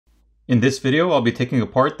In this video, I'll be taking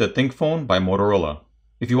apart the ThinkPhone by Motorola.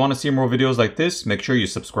 If you want to see more videos like this, make sure you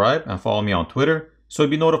subscribe and follow me on Twitter so you'll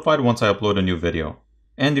be notified once I upload a new video.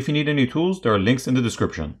 And if you need any tools, there are links in the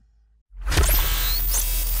description.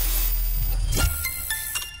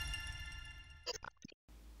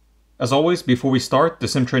 As always, before we start, the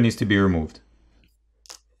SIM tray needs to be removed.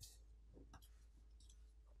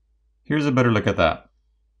 Here's a better look at that.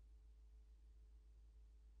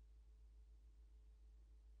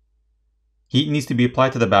 Heat needs to be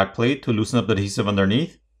applied to the back plate to loosen up the adhesive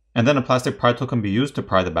underneath, and then a plastic pry tool can be used to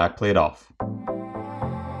pry the back plate off.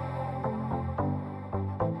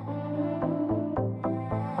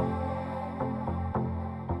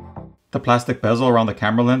 The plastic bezel around the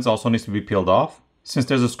camera lens also needs to be peeled off, since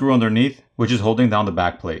there's a screw underneath which is holding down the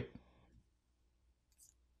back plate.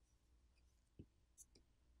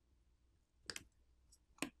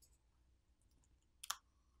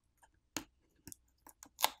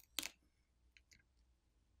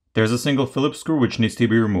 There's a single Phillips screw which needs to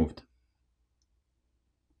be removed.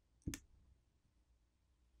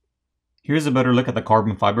 Here's a better look at the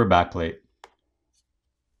carbon fiber backplate.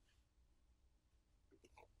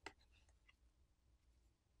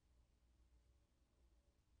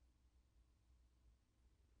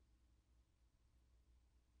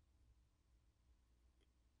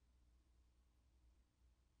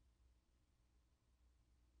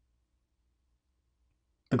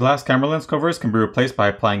 The glass camera lens covers can be replaced by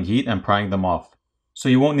applying heat and prying them off, so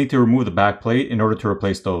you won't need to remove the back plate in order to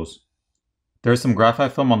replace those. There is some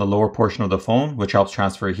graphite film on the lower portion of the phone which helps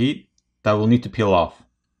transfer heat that we'll need to peel off.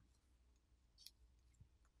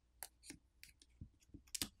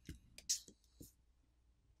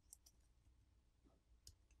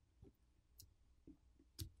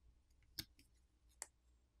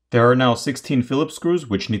 There are now 16 Phillips screws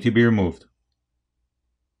which need to be removed.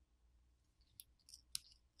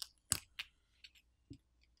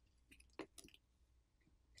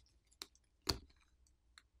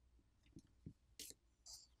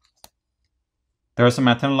 There are some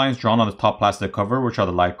antenna lines drawn on the top plastic cover, which are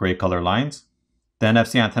the light gray color lines. The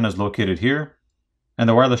NFC antenna is located here, and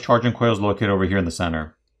the wireless charging coil is located over here in the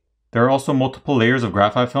center. There are also multiple layers of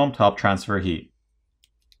graphite film to help transfer heat.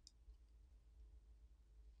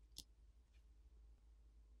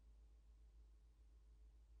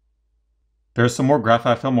 There is some more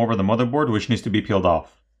graphite film over the motherboard which needs to be peeled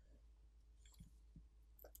off.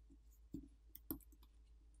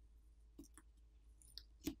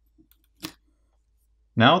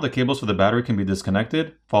 Now the cables for the battery can be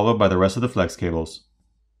disconnected, followed by the rest of the flex cables.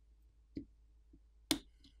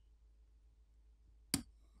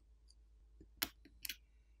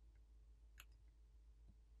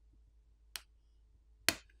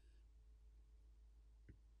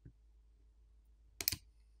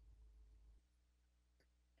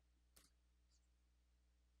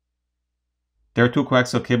 There are two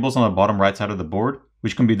coaxial cables on the bottom right side of the board,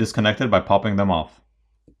 which can be disconnected by popping them off.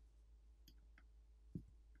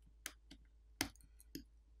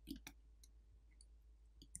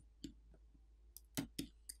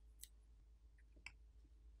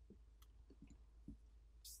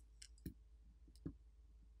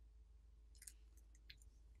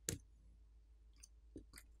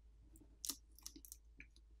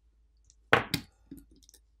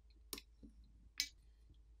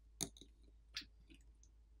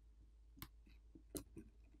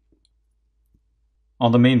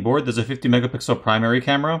 On the main board, there's a 50 megapixel primary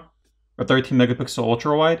camera, a 13 megapixel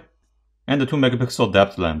ultra wide, and a 2 megapixel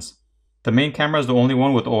depth lens. The main camera is the only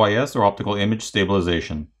one with OIS or optical image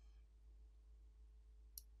stabilization.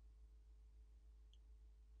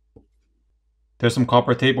 There's some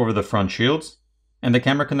copper tape over the front shields, and the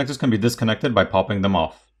camera connectors can be disconnected by popping them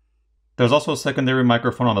off. There's also a secondary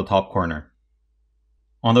microphone on the top corner.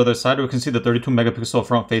 On the other side, we can see the 32 megapixel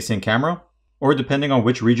front facing camera, or depending on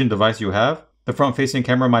which region device you have, the front-facing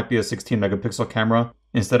camera might be a 16 megapixel camera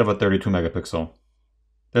instead of a 32 megapixel.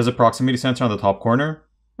 There's a proximity sensor on the top corner,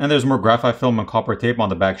 and there's more graphite film and copper tape on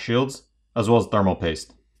the back shields, as well as thermal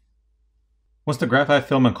paste. Once the graphite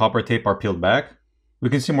film and copper tape are peeled back, we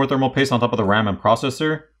can see more thermal paste on top of the RAM and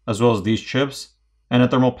processor, as well as these chips, and a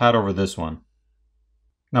thermal pad over this one.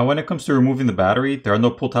 Now when it comes to removing the battery, there are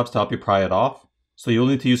no pull tabs to help you pry it off, so you'll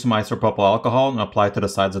need to use some isopropyl alcohol and apply it to the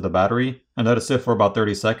sides of the battery and let it sit for about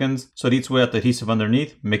 30 seconds so it eats away at the adhesive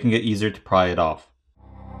underneath, making it easier to pry it off.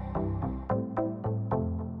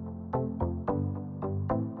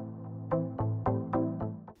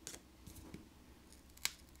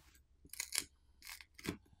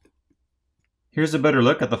 Here's a better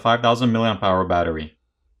look at the 5000 mAh battery.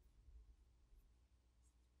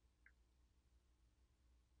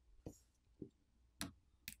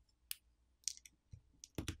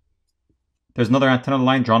 There's another antenna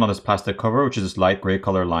line drawn on this plastic cover, which is this light gray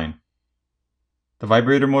color line. The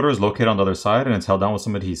vibrator motor is located on the other side and it's held down with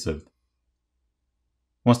some adhesive.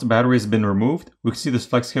 Once the battery has been removed, we can see this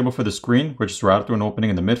flex cable for the screen, which is routed through an opening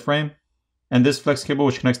in the mid-frame, and this flex cable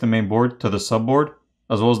which connects the main board to the subboard,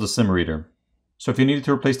 as well as the SIM reader. So if you needed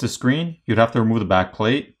to replace the screen, you'd have to remove the back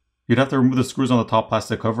plate, you'd have to remove the screws on the top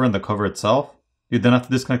plastic cover and the cover itself, you'd then have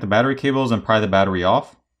to disconnect the battery cables and pry the battery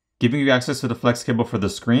off, giving you access to the flex cable for the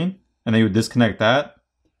screen, and then you would disconnect that,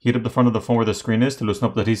 heat up the front of the phone where the screen is to loosen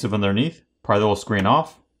up the adhesive underneath, pry the whole screen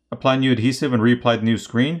off, apply new adhesive and reapply the new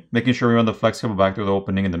screen, making sure we run the flex cable back through the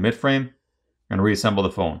opening in the mid-frame, and reassemble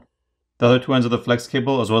the phone. The other two ends of the flex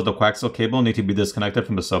cable as well as the coaxial cable need to be disconnected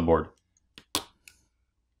from the subboard.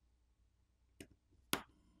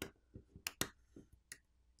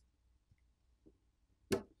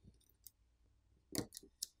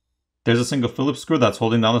 There's a single Phillips screw that's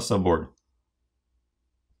holding down the subboard.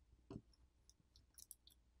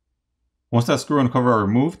 Once that screw and cover are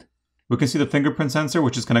removed, we can see the fingerprint sensor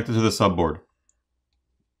which is connected to the subboard.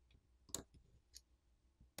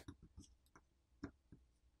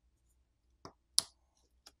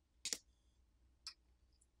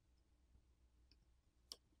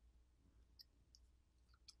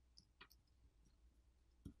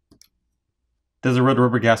 There's a red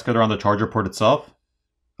rubber gasket around the charger port itself,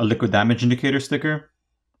 a liquid damage indicator sticker,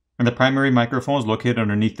 and the primary microphone is located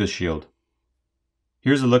underneath this shield.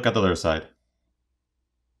 Here's a look at the other side.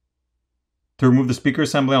 To remove the speaker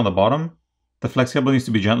assembly on the bottom, the flex cable needs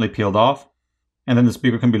to be gently peeled off, and then the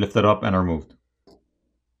speaker can be lifted up and removed.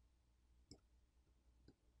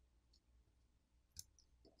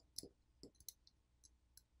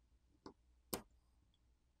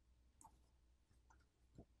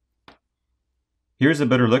 Here's a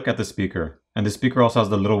better look at the speaker, and the speaker also has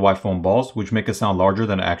the little white foam balls which make it sound larger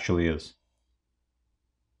than it actually is.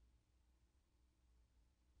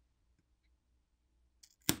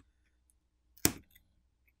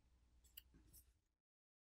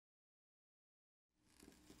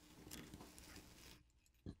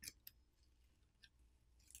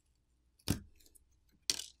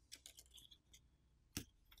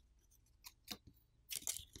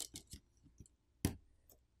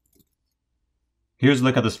 Here's a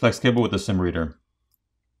look at this flex cable with the SIM reader.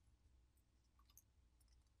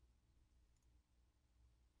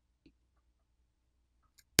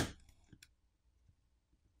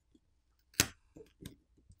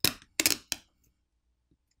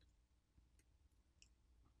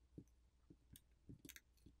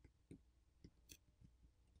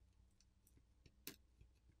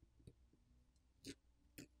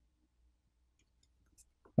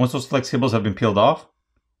 Once those flex cables have been peeled off,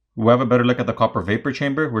 we have a better look at the copper vapor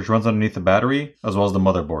chamber which runs underneath the battery as well as the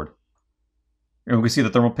motherboard. And we can see the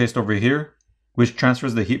thermal paste over here which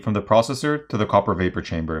transfers the heat from the processor to the copper vapor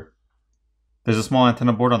chamber. There's a small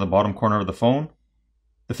antenna board on the bottom corner of the phone.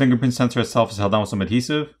 The fingerprint sensor itself is held down with some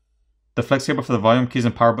adhesive. The flex cable for the volume keys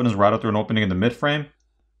and power button is routed through an opening in the mid-frame,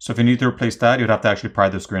 so if you need to replace that you'd have to actually pry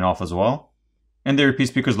the screen off as well. And the earpiece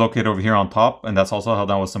speaker is located over here on top, and that's also held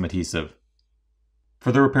down with some adhesive.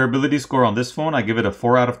 For the repairability score on this phone, I give it a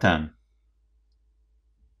 4 out of 10.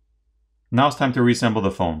 Now it's time to reassemble the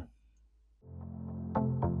phone.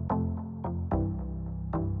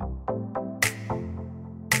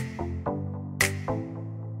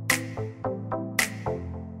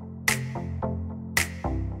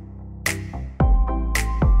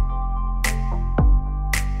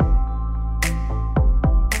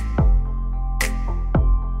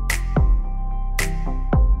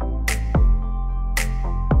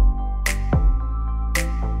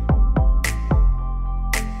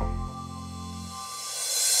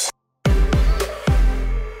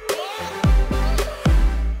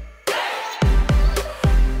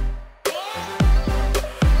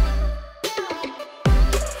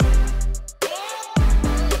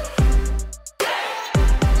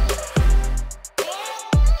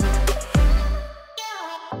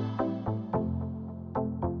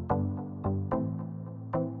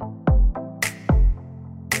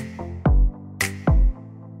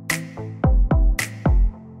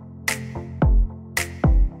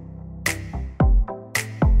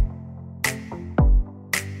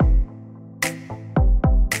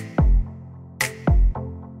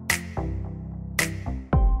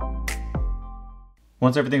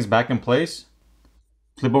 Once everything's back in place,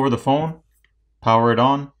 flip over the phone, power it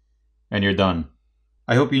on, and you're done.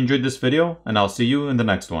 I hope you enjoyed this video, and I'll see you in the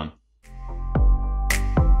next one.